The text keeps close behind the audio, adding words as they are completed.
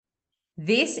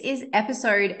This is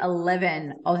episode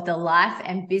 11 of the Life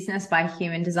and Business by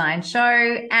Human Design show.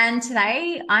 And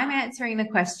today I'm answering the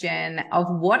question of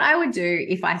what I would do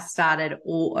if I started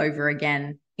all over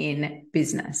again in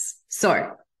business.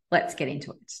 So let's get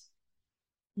into it.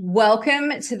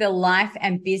 Welcome to the Life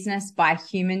and Business by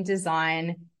Human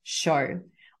Design show.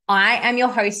 I am your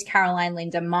host, Caroline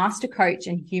Linder, master coach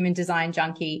and human design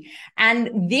junkie.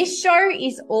 And this show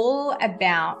is all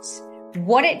about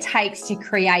what it takes to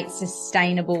create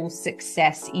sustainable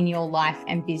success in your life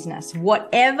and business,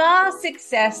 whatever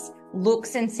success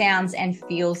looks and sounds and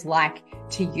feels like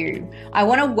to you. I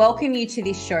want to welcome you to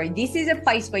this show. This is a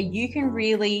place where you can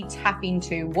really tap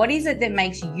into what is it that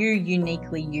makes you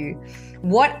uniquely you.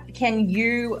 What can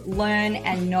you learn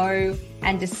and know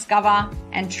and discover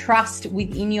and trust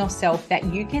within yourself that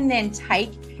you can then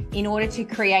take in order to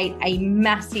create a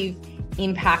massive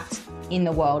impact in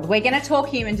the world. We're going to talk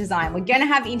human design. We're going to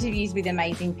have interviews with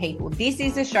amazing people. This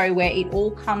is a show where it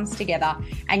all comes together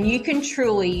and you can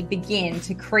truly begin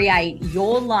to create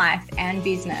your life and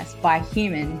business by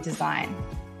human design.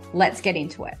 Let's get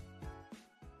into it.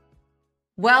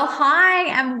 Well, hi,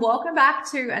 and welcome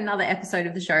back to another episode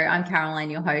of the show. I'm Caroline,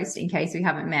 your host, in case we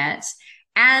haven't met.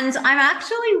 And I'm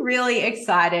actually really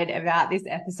excited about this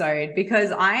episode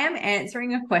because I am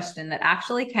answering a question that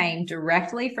actually came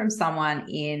directly from someone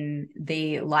in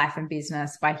the Life and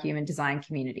Business by Human Design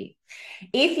community.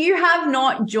 If you have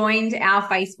not joined our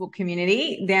Facebook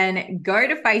community, then go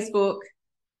to Facebook,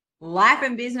 Life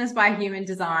and Business by Human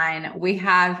Design. We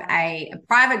have a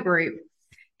private group.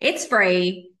 It's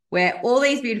free, where all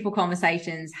these beautiful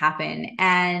conversations happen,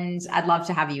 and I'd love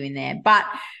to have you in there. But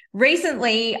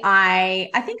recently, I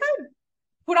think I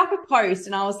put up a post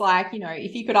and I was like,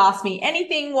 if you could ask me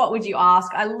anything, what would you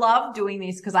ask? I love doing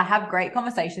this because I have great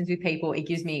conversations with people. It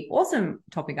gives me awesome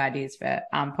topic ideas for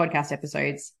podcast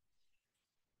episodes.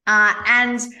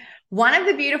 And one of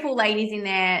the beautiful ladies in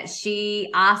there, she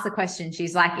asked the question.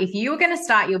 She's like, if you were going to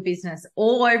start your business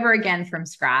all over again from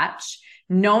scratch,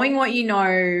 knowing what you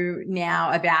know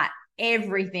now about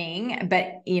everything, but,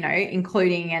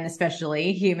 including and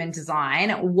especially human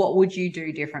design, what would you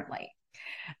do differently?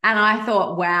 And I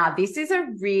thought, wow, this is a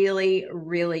really,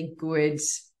 really good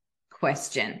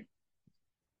question.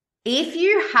 If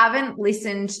you haven't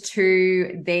listened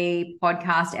to the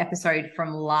podcast episode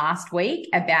from last week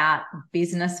about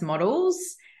business models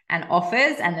and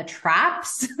offers and the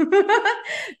traps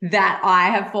that I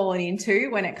have fallen into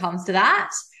when it comes to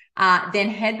that, then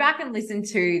head back and listen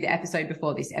to the episode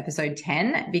before this, episode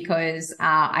 10, because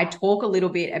I talk a little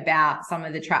bit about some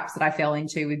of the traps that I fell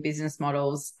into with business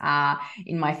models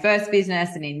in my first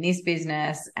business and in this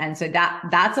business. And so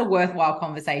that's a worthwhile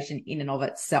conversation in and of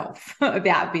itself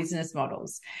about business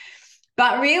models.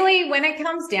 But really, when it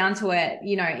comes down to it,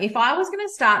 if I was going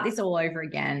to start this all over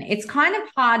again, it's kind of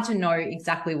hard to know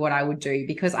exactly what I would do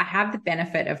because I have the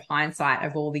benefit of hindsight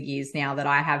of all the years now that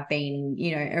I have been,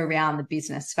 around the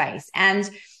business space. And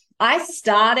I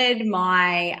started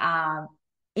my,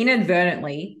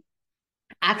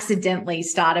 accidentally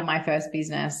started my first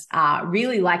business,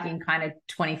 really like in kind of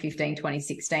 2015,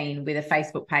 2016 with a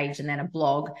Facebook page and then a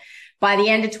blog. By the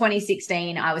end of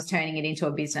 2016, I was turning it into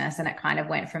a business and it kind of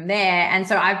went from there. And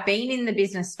so I've been in the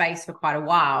business space for quite a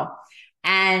while.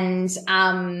 And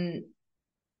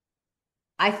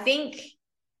I think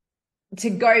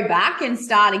to go back and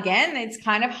start again, it's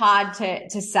kind of hard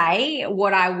to say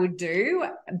what I would do.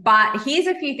 But here's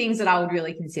a few things that I would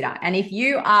really consider. And if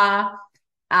you are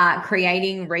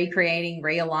creating, recreating,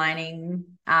 realigning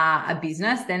a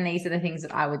business, then these are the things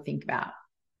that I would think about.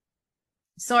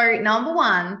 So number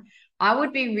one, I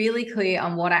would be really clear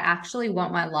on what I actually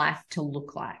want my life to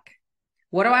look like.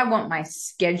 What do I want my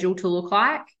schedule to look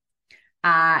like?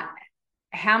 How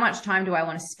much time do I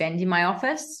want to spend in my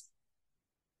office?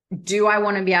 Do I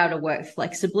want to be able to work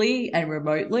flexibly and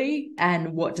remotely?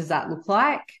 And what does that look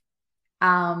like?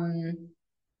 I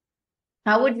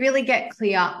would really get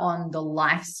clear on the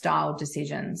lifestyle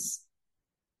decisions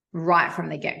right from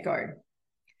the get-go.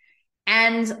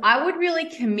 And I would really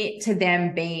commit to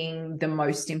them being the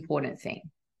most important thing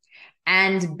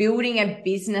and building a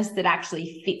business that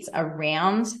actually fits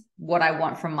around what I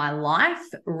want from my life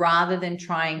rather than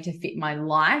trying to fit my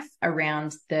life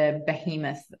around the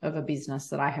behemoth of a business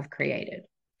that I have created.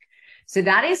 So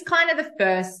that is kind of the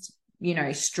first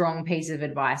strong piece of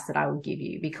advice that I would give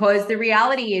you, because the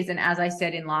reality is, and as I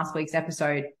said in last week's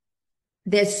episode,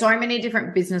 there's so many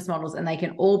different business models and they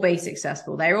can all be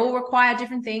successful. They all require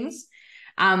different things,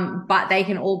 but they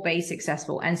can all be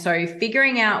successful. And so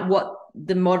figuring out what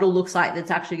the model looks like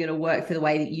that's actually going to work for the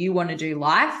way that you want to do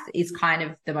life is kind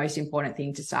of the most important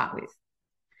thing to start with.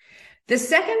 The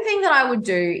second thing that I would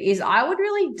do is I would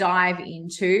really dive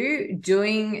into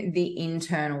doing the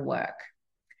internal work,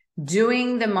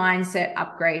 doing the mindset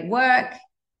upgrade work,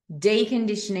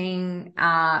 deconditioning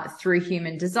through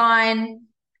human design,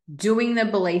 doing the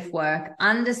belief work,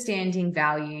 understanding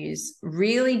values,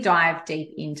 really dive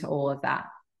deep into all of that.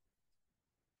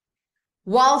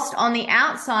 Whilst on the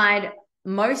outside,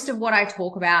 most of what I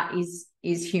talk about is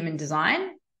human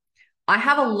design, I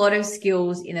have a lot of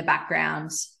skills in the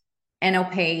background.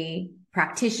 NLP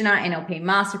practitioner, NLP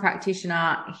master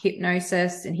practitioner,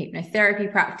 hypnosis and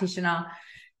hypnotherapy practitioner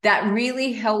that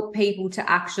really help people to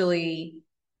actually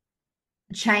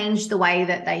change the way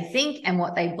that they think and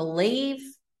what they believe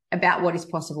about what is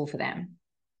possible for them.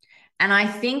 And I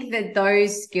think that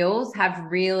those skills have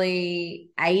really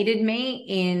aided me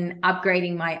in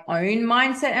upgrading my own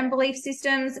mindset and belief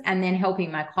systems, and then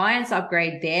helping my clients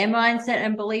upgrade their mindset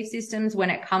and belief systems when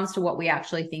it comes to what we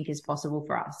actually think is possible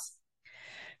for us.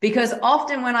 Because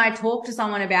often when I talk to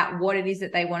someone about what it is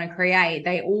that they want to create,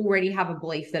 they already have a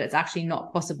belief that it's actually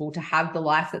not possible to have the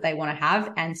life that they want to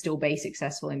have and still be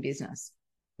successful in business.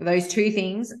 Those two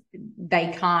things, they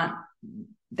can't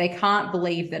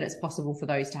believe that it's possible for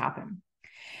those to happen.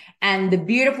 And the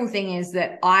beautiful thing is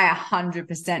that I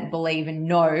 100% believe and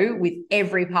know with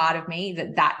every part of me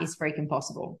that that is freaking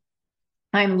possible.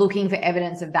 I'm looking for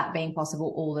evidence of that being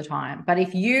possible all the time. But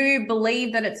if you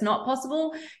believe that it's not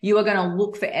possible, you are going to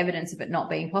look for evidence of it not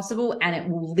being possible, and it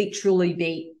will literally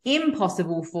be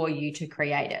impossible for you to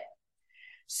create it.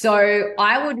 So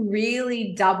I would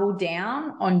really double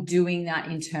down on doing that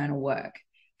internal work,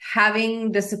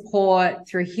 having the support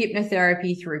through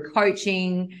hypnotherapy, through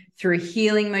coaching, through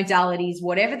healing modalities,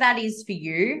 whatever that is for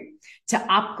you,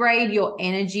 to upgrade your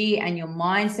energy and your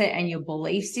mindset and your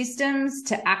belief systems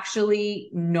to actually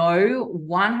know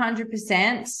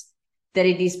 100% that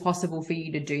it is possible for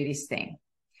you to do this thing.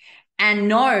 And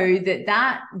know that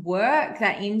that work,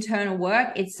 that internal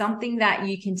work, it's something that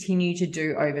you continue to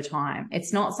do over time.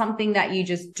 It's not something that you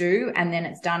just do and then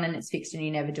it's done and it's fixed and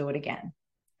you never do it again.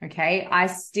 Okay. I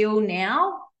still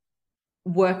now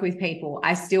work with people.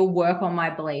 I still work on my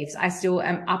beliefs. I still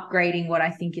am upgrading what I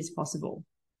think is possible.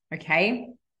 Okay.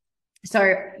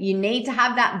 So you need to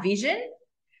have that vision,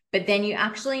 but then you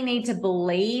actually need to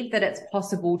believe that it's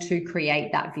possible to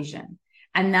create that vision.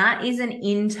 And that is an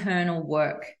internal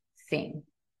work thing.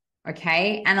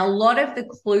 Okay. And a lot of the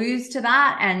clues to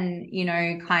that and,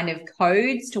 kind of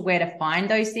codes to where to find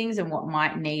those things and what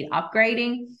might need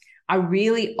upgrading are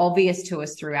really obvious to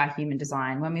us through our human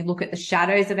design. When we look at the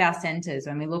shadows of our centers,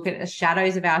 when we look at the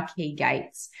shadows of our key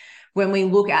gates, when we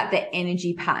look at the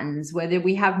energy patterns, whether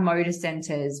we have motor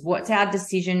centers, what's our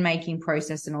decision-making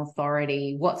process and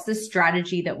authority, what's the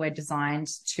strategy that we're designed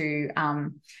to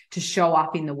show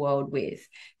up in the world with.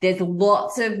 There's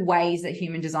lots of ways that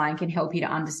human design can help you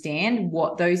to understand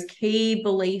what those key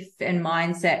belief and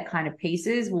mindset kind of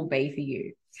pieces will be for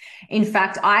you. In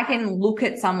fact, I can look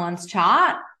at someone's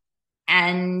chart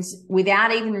and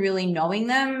without even really knowing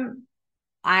them,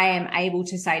 I am able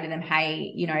to say to them,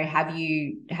 hey, have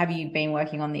you been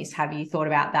working on this? Have you thought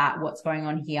about that? What's going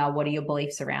on here? What are your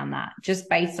beliefs around that? Just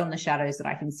based on the shadows that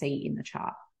I can see in the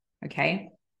chart. Okay.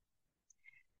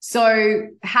 So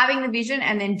having the vision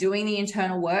and then doing the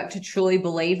internal work to truly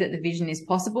believe that the vision is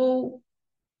possible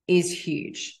is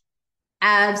huge.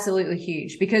 Absolutely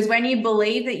huge. Because when you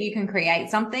believe that you can create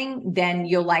something, then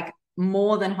you're like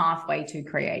more than halfway to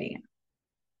creating it.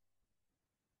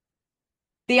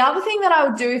 The other thing that I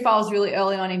would do if I was really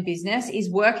early on in business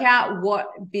is work out what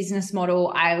business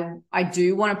model I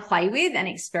do want to play with and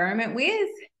experiment with,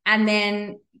 and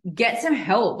then get some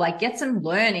help, like get some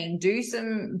learning, do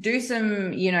some, deep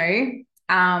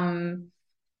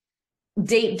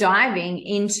diving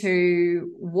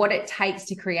into what it takes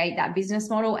to create that business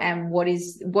model and what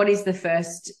is the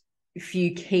first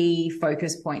few key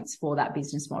focus points for that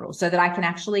business model so that I can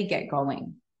actually get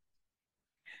going.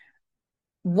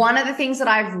 One of the things that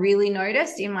I've really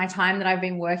noticed in my time that I've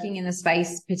been working in the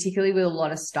space, particularly with a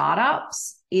lot of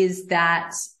startups, is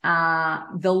that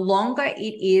the longer it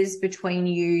is between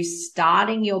you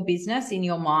starting your business in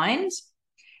your mind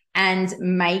and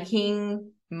making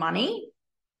money,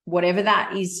 whatever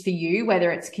that is for you,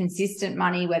 whether it's consistent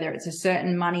money, whether it's a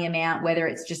certain money amount, whether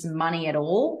it's just money at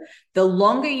all, the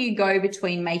longer you go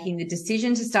between making the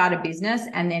decision to start a business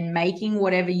and then making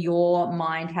whatever your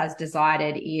mind has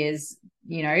decided is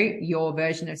your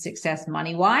version of success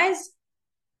money-wise,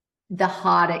 the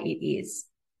harder it is.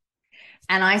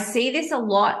 And I see this a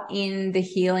lot in the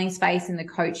healing space and the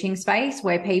coaching space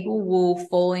where people will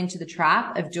fall into the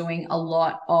trap of doing a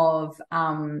lot of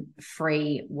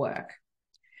free work.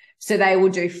 So they will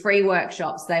do free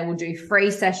workshops, they will do free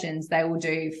sessions, they will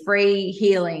do free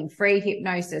healing, free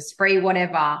hypnosis, free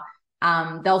whatever.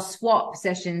 They'll swap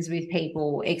sessions with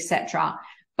people, etc.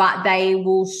 But they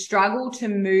will struggle to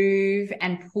move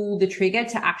and pull the trigger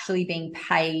to actually being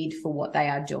paid for what they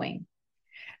are doing.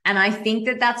 And I think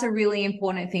that that's a really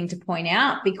important thing to point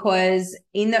out, because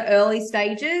in the early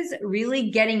stages, really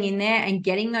getting in there and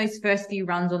getting those first few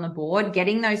runs on the board,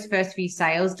 getting those first few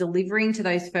sales, delivering to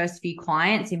those first few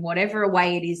clients in whatever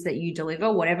way it is that you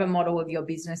deliver, whatever model of your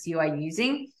business you are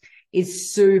using,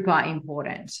 is super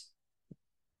important.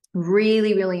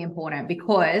 Really, really important,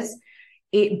 because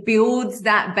it builds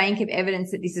that bank of evidence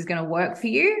that this is going to work for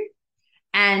you.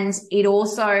 And it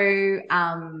also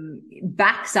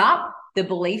backs up the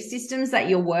belief systems that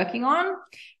you're working on.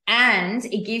 And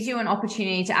it gives you an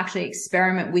opportunity to actually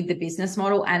experiment with the business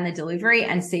model and the delivery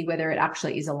and see whether it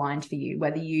actually is aligned for you,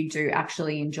 whether you do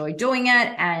actually enjoy doing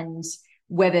it, and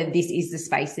whether this is the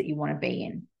space that you want to be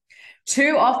in.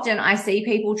 Too often I see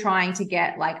people trying to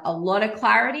get like a lot of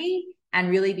clarity and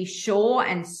really be sure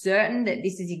and certain that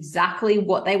this is exactly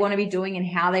what they want to be doing and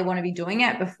how they want to be doing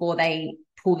it before they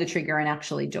pull the trigger and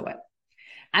actually do it.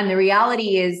 And the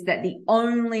reality is that the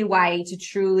only way to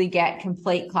truly get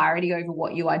complete clarity over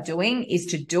what you are doing is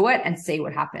to do it and see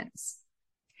what happens.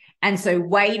 And so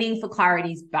waiting for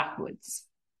clarity is backwards.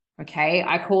 Okay.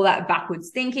 I call that backwards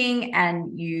thinking,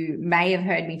 and you may have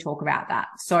heard me talk about that.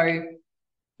 So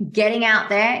getting out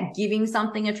there, giving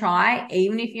something a try,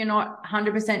 even if you're not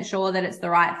 100% sure that it's the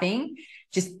right thing,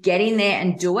 just get in there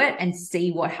and do it and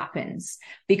see what happens.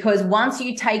 Because once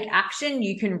you take action,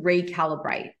 you can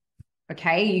recalibrate.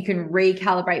 Okay. You can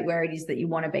recalibrate where it is that you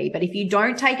want to be. But if you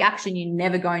don't take action, you're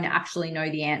never going to actually know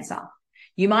the answer.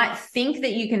 You might think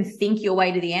that you can think your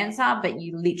way to the answer, but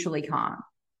you literally can't.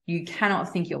 You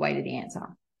cannot think your way to the answer.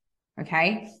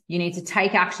 Okay. You need to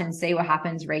take action, see what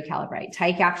happens, recalibrate.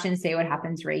 Take action, see what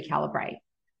happens, recalibrate.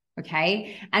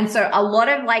 Okay. And so a lot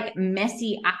of like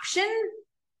messy action.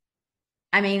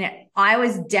 I mean, I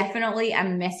was definitely a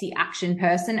messy action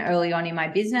person early on in my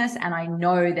business. And I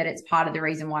know that it's part of the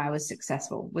reason why I was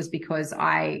successful, was because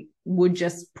I would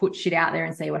just put shit out there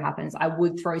and see what happens. I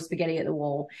would throw spaghetti at the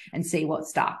wall and see what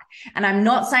stuck. And I'm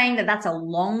not saying that that's a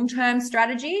long-term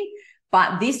strategy,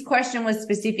 but this question was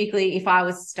specifically, if I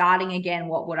was starting again,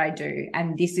 what would I do?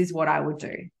 And this is what I would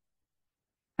do.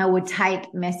 I would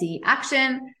take messy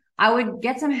action. I would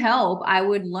get some help. I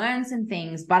would learn some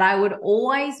things, but I would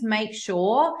always make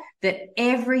sure that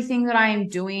everything that I am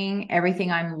doing,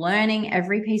 everything I'm learning,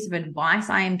 every piece of advice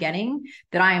I am getting,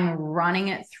 that I am running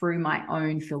it through my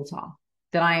own filter,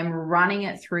 that I am running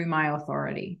it through my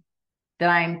authority, that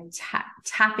I'm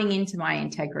tapping into my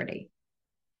integrity,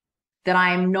 that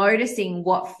I am noticing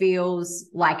what feels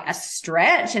like a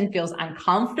stretch and feels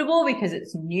uncomfortable because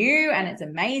it's new and it's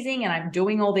amazing and I'm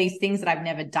doing all these things that I've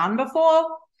never done before.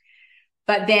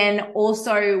 But then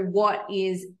also what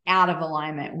is out of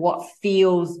alignment, what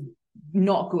feels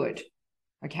not good.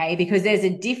 Okay. Because there's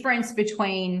a difference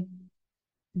between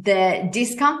the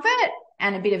discomfort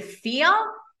and a bit of fear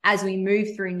as we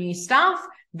move through new stuff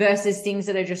versus things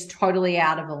that are just totally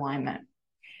out of alignment.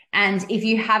 And if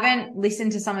you haven't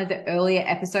listened to some of the earlier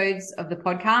episodes of the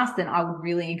podcast, then I would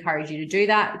really encourage you to do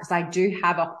that, because I do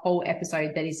have a whole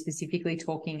episode that is specifically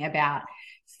talking about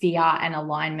fear and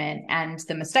alignment and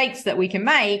the mistakes that we can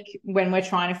make when we're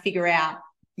trying to figure out,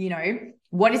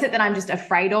 what is it that I'm just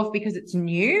afraid of because it's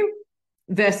new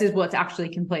versus what's actually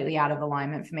completely out of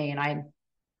alignment for me. And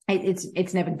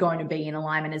it's never going to be in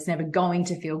alignment. It's never going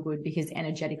to feel good because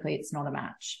energetically it's not a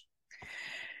match.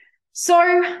 So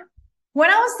when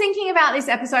I was thinking about this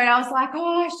episode, I was like,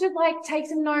 I should take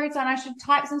some notes and I should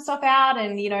type some stuff out,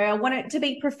 and, I want it to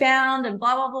be profound and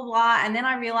blah, blah, blah, blah. And then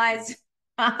I realized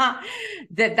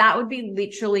that would be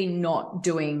literally not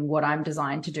doing what I'm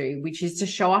designed to do, which is to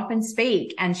show up and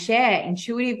speak and share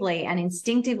intuitively and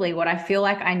instinctively what I feel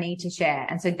like I need to share.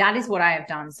 And so that is what I have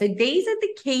done. So these are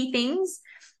the key things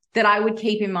that I would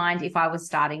keep in mind if I was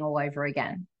starting all over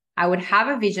again. I would have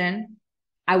a vision.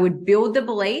 I would build the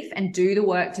belief and do the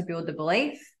work to build the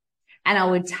belief. And I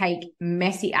would take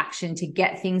messy action to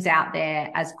get things out there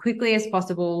as quickly as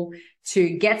possible,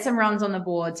 to get some runs on the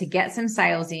board, to get some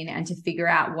sales in, and to figure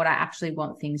out what I actually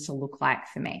want things to look like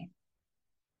for me.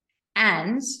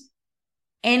 And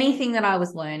anything that I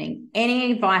was learning,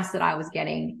 any advice that I was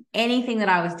getting, anything that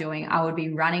I was doing, I would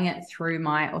be running it through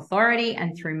my authority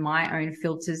and through my own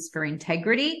filters for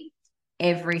integrity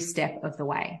every step of the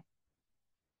way.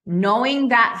 Knowing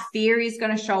that fear is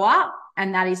going to show up,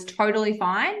 and that is totally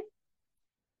fine,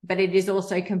 but it is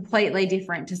also completely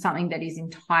different to something that is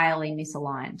entirely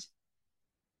misaligned.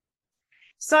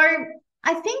 So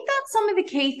I think that's some of the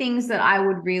key things that I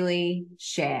would really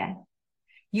share.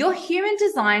 Your human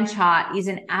design chart is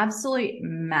an absolute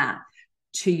map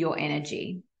to your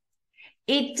energy.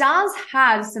 It does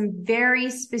have some very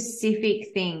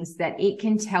specific things that it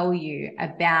can tell you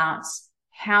about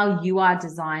how you are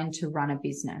designed to run a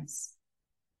business.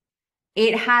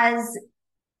 It has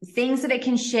things that it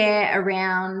can share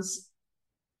around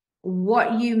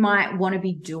what you might want to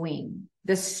be doing,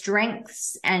 the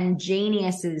strengths and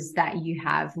geniuses that you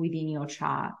have within your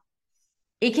chart.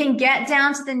 It can get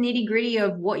down to the nitty-gritty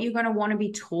of what you're going to want to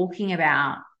be talking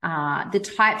about, the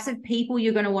types of people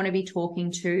you're going to want to be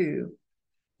talking to,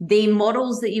 the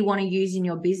models that you want to use in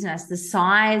your business, the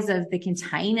size of the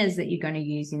containers that you're going to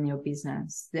use in your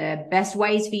business, the best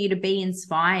ways for you to be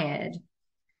inspired,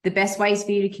 the best ways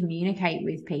for you to communicate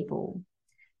with people.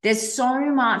 There's so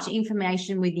much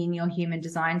information within your human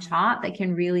design chart that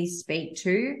can really speak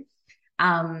to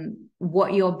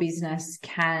what your business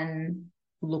can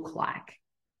look like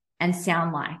and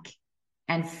sound like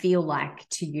and feel like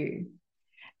to you.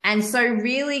 And so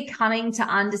really coming to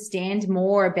understand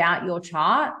more about your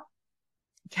chart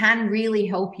can really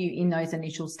help you in those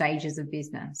initial stages of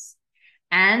business.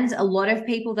 And a lot of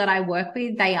people that I work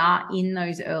with, they are in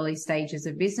those early stages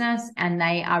of business and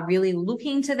they are really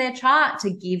looking to their chart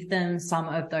to give them some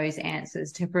of those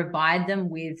answers, to provide them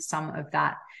with some of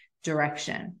that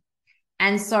direction.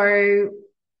 And so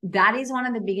that is one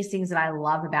of the biggest things that I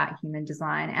love about human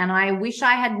design. And I wish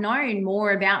I had known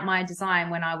more about my design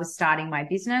when I was starting my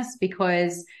business,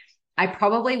 because I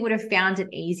probably would have found it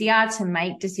easier to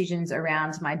make decisions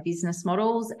around my business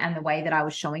models and the way that I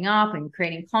was showing up and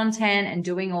creating content and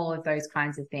doing all of those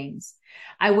kinds of things.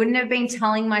 I wouldn't have been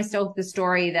telling myself the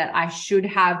story that I should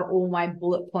have all my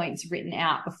bullet points written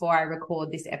out before I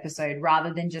record this episode,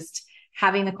 rather than just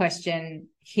having the question,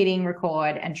 hitting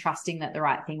record and trusting that the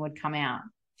right thing would come out.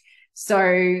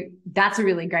 So that's a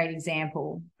really great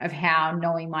example of how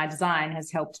knowing my design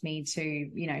has helped me to,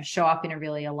 show up in a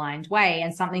really aligned way,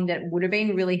 and something that would have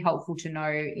been really helpful to know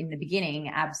in the beginning.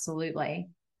 Absolutely.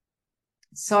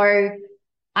 So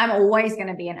I'm always going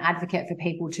to be an advocate for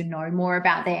people to know more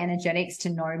about their energetics, to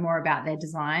know more about their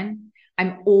design.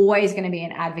 I'm always going to be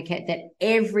an advocate that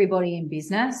everybody in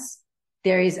business,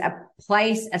 there is a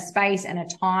place, a space, and a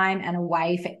time and a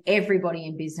way for everybody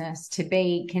in business to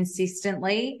be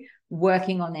consistently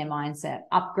working on their mindset,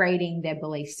 upgrading their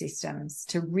belief systems,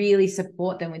 to really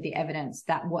support them with the evidence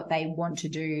that what they want to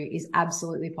do is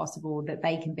absolutely possible, that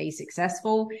they can be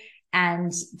successful,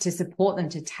 and to support them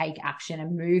to take action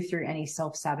and move through any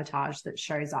self-sabotage that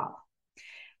shows up.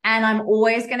 And I'm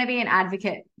always going to be an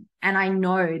advocate. And I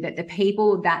know that the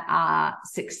people that are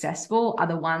successful are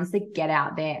the ones that get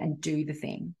out there and do the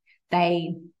thing.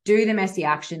 They do the messy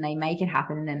action, they make it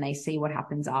happen, and then they see what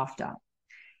happens after.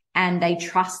 And they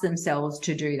trust themselves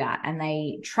to do that. And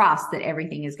they trust that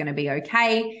everything is going to be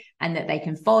okay and that they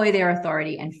can follow their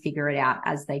authority and figure it out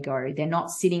as they go. They're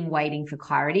not sitting waiting for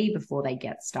clarity before they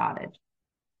get started.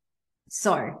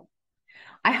 So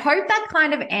I hope that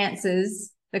kind of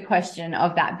answers the question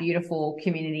of that beautiful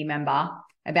community member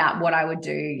about what I would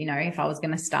do, if I was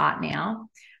going to start now.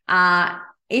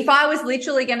 If I was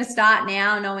literally going to start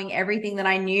now, knowing everything that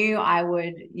I knew, I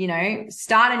would,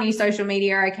 start a new social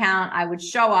media account. I would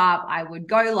show up. I would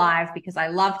go live because I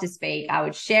love to speak. I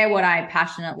would share what I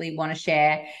passionately want to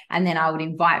share. And then I would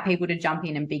invite people to jump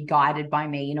in and be guided by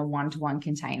me in a one-to-one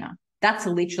container. That's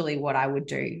literally what I would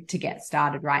do to get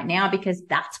started right now, because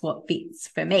that's what fits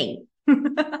for me.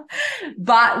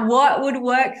 But what would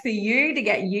work for you to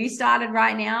get you started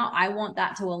right now? I want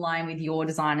that to align with your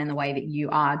design and the way that you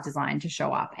are designed to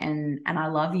show up. And I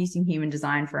love using human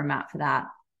design for a map for that.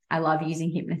 I love using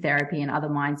hypnotherapy and other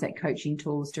mindset coaching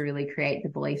tools to really create the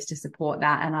beliefs to support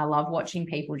that. And I love watching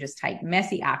people just take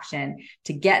messy action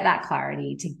to get that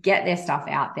clarity, to get their stuff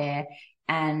out there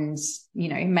and,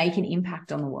 make an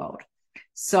impact on the world.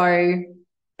 So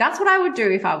that's what I would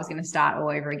do if I was going to start all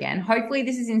over again. Hopefully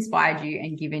this has inspired you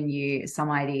and given you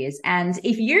some ideas. And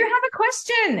if you have a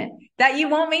question that you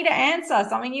want me to answer,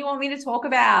 something you want me to talk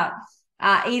about,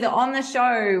 either on the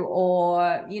show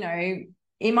or,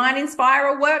 it might inspire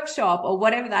a workshop or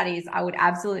whatever that is, I would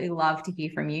absolutely love to hear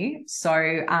from you.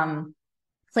 So,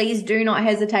 please do not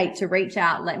hesitate to reach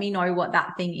out. Let me know what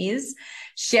that thing is.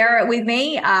 Share it with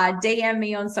me. DM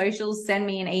me on socials, send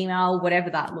me an email, whatever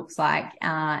that looks like.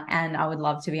 And I would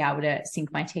love to be able to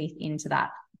sink my teeth into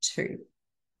that too.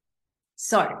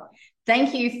 So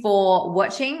thank you for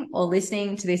watching or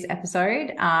listening to this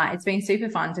episode. It's been super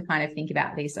fun to kind of think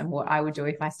about this and what I would do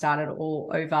if I started all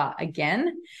over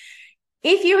again.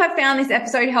 If you have found this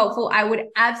episode helpful, I would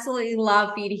absolutely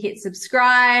love for you to hit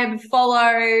subscribe,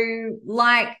 follow,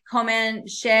 like, comment,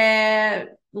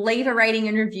 share, leave a rating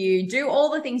and review, do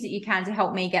all the things that you can to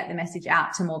help me get the message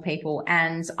out to more people.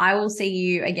 And I will see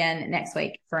you again next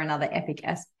week for another epic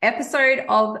episode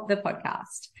of the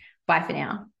podcast. Bye for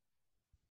now.